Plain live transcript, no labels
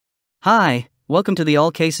Hi, welcome to the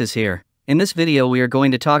AllCasesHere. In this video we are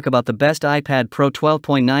going to talk about the best iPad Pro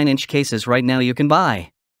 12.9-inch cases right now you can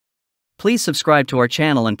buy. Please subscribe to our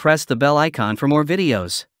channel and press the bell icon for more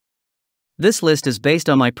videos. This list is based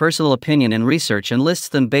on my personal opinion and research and lists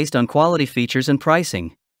them based on quality, features and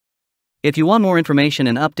pricing. If you want more information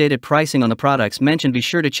and updated pricing on the products mentioned, be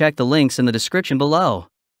sure to check the links in the description below.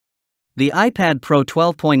 The iPad Pro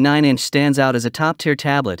 12.9-inch stands out as a top-tier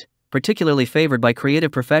tablet, particularly favored by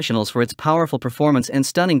creative professionals for its powerful performance and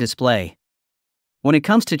stunning display. When it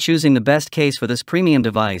comes to choosing the best case for this premium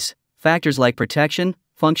device, factors like protection,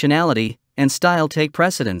 functionality, and style take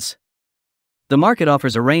precedence. The market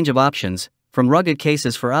offers a range of options, from rugged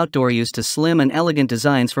cases for outdoor use to slim and elegant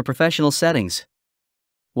designs for professional settings.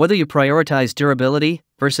 Whether you prioritize durability,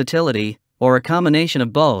 versatility, or a combination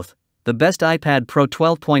of both, the best iPad Pro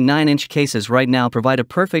 12.9-inch cases right now provide a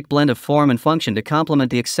perfect blend of form and function to complement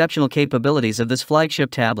the exceptional capabilities of this flagship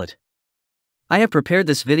tablet. I have prepared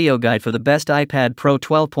this video guide for the best iPad Pro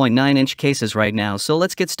 12.9-inch cases right now, so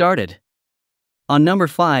let's get started. On number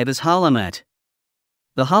 5 is Holomet.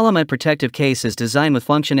 The Holomet protective case is designed with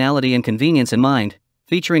functionality and convenience in mind,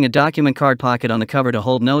 featuring a document card pocket on the cover to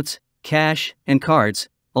hold notes, cash, and cards,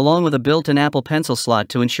 along with a built-in Apple Pencil slot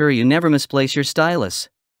to ensure you never misplace your stylus.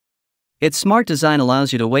 Its smart design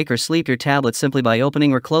allows you to wake or sleep your tablet simply by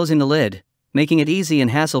opening or closing the lid, making it easy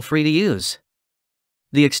and hassle-free to use.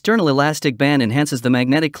 The external elastic band enhances the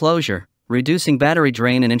magnetic closure, reducing battery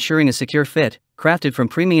drain and ensuring a secure fit. Crafted from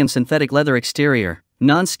premium synthetic leather exterior,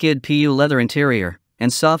 non-skid PU leather interior,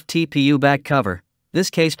 and soft TPU back cover,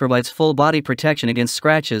 this case provides full body protection against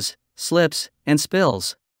scratches, slips, and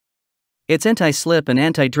spills. Its anti-slip and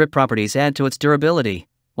anti-drip properties add to its durability,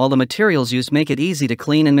 while the materials used make it easy to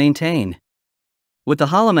clean and maintain. With the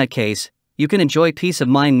Holomet case, you can enjoy peace of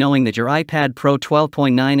mind knowing that your iPad Pro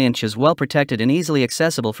 12.9-inch is well protected and easily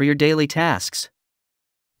accessible for your daily tasks.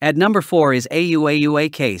 At number 4 is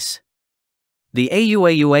AUAUA case. The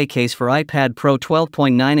AUAUA case for iPad Pro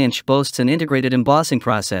 12.9-inch boasts an integrated embossing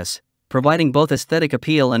process, providing both aesthetic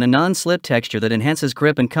appeal and a non-slip texture that enhances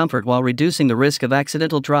grip and comfort while reducing the risk of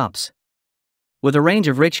accidental drops. With a range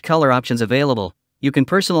of rich color options available, you can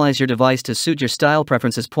personalize your device to suit your style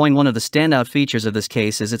preferences. One of the standout features of this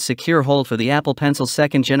case is its secure hold for the Apple Pencil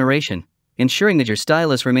 2nd generation, ensuring that your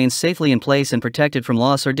stylus remains safely in place and protected from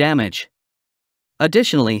loss or damage.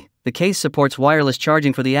 Additionally, the case supports wireless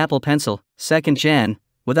charging for the Apple Pencil 2nd Gen,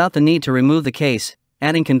 without the need to remove the case,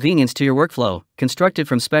 adding convenience to your workflow. Constructed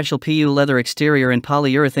from special PU leather exterior and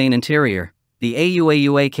polyurethane interior, the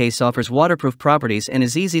AUAUA case offers waterproof properties and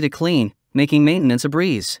is easy to clean, making maintenance a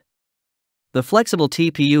breeze. The flexible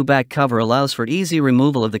TPU back cover allows for easy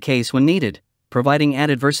removal of the case when needed, providing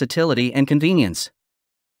added versatility and convenience.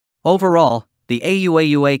 Overall, the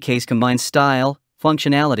AUAUA case combines style,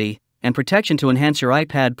 functionality, and protection to enhance your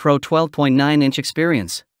iPad Pro 12.9-inch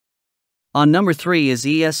experience. On number 3 is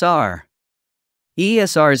ESR.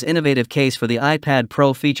 ESR's innovative case for the iPad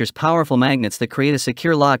Pro features powerful magnets that create a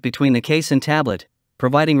secure lock between the case and tablet,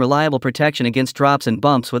 providing reliable protection against drops and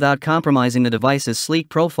bumps without compromising the device's sleek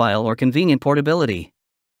profile or convenient portability.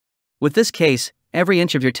 With this case, every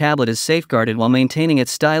inch of your tablet is safeguarded while maintaining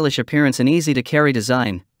its stylish appearance and easy-to-carry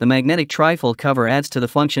design. The magnetic trifold cover adds to the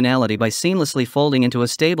functionality by seamlessly folding into a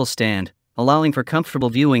stable stand, allowing for comfortable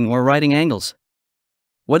viewing or writing angles.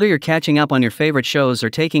 Whether you're catching up on your favorite shows or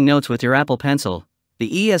taking notes with your Apple Pencil, the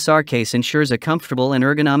ESR case ensures a comfortable and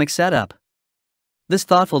ergonomic setup. This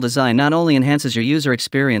thoughtful design not only enhances your user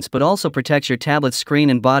experience but also protects your tablet's screen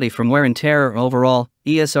and body from wear and tear. Overall,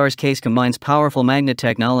 ESR's case combines powerful magnet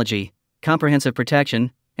technology, comprehensive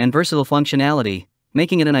protection, and versatile functionality,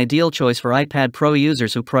 making it an ideal choice for iPad Pro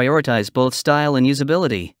users who prioritize both style and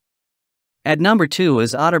usability. At number 2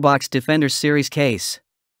 is OtterBox Defender Series case.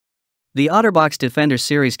 The OtterBox Defender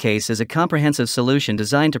Series case is a comprehensive solution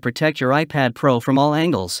designed to protect your iPad Pro from all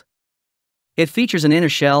angles. It features an inner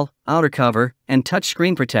shell, outer cover, and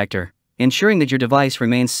touchscreen protector, ensuring that your device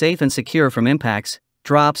remains safe and secure from impacts,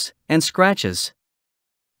 drops, and scratches.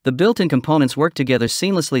 The built-in components work together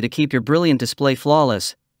seamlessly to keep your brilliant display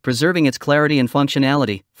flawless, preserving its clarity and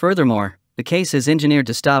functionality. Furthermore, the case is engineered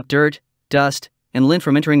to stop dirt, dust, and lint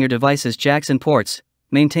from entering your device's jacks and ports,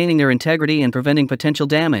 maintaining their integrity and preventing potential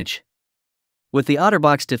damage. With the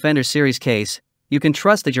OtterBox Defender Series case, you can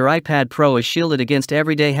trust that your iPad Pro is shielded against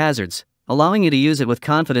everyday hazards, allowing you to use it with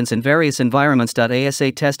confidence in various environments. As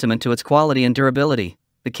a testament to its quality and durability,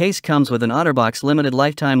 the case comes with an OtterBox limited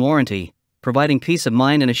lifetime warranty, providing peace of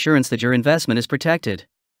mind and assurance that your investment is protected.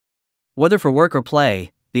 Whether for work or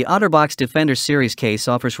play, the OtterBox Defender Series case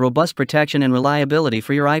offers robust protection and reliability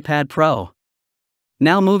for your iPad Pro.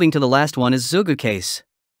 Now moving to the last one is Zugu case.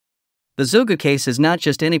 The Zuga case is not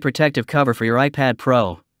just any protective cover for your iPad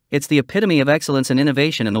Pro, it's the epitome of excellence and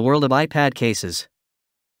innovation in the world of iPad cases.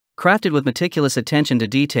 Crafted with meticulous attention to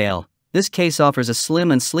detail, this case offers a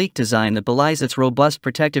slim and sleek design that belies its robust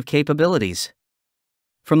protective capabilities.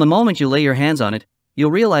 From the moment you lay your hands on it,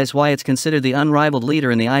 you'll realize why it's considered the unrivaled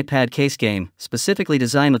leader in the iPad case game. Specifically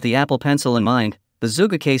designed with the Apple Pencil in mind, the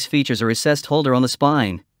Zuga case features a recessed holder on the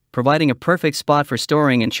spine, providing a perfect spot for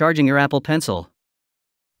storing and charging your Apple Pencil.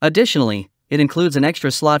 Additionally, it includes an extra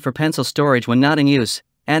slot for pencil storage when not in use,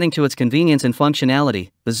 adding to its convenience and functionality.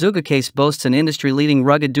 The Zuga case boasts an industry-leading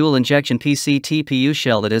rugged dual-injection PC-TPU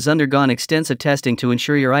shell that has undergone extensive testing to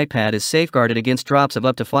ensure your iPad is safeguarded against drops of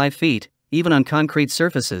up to 5 feet, even on concrete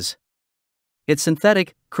surfaces. Its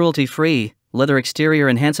synthetic, cruelty-free, leather exterior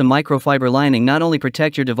and handsome microfiber lining not only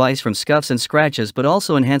protect your device from scuffs and scratches but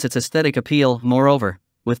also enhance its aesthetic appeal. Moreover,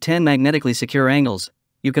 with 10 magnetically secure angles,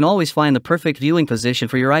 you can always find the perfect viewing position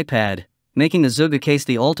for your iPad, making the Zuga case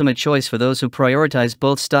the ultimate choice for those who prioritize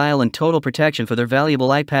both style and total protection for their valuable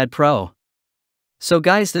iPad Pro. So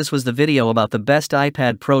guys, this was the video about the best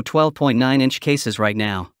iPad Pro 12.9-inch cases right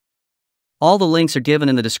now. All the links are given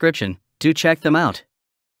in the description, do check them out.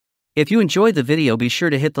 If you enjoyed the video, be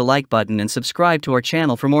sure to hit the like button and subscribe to our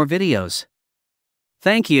channel for more videos.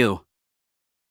 Thank you.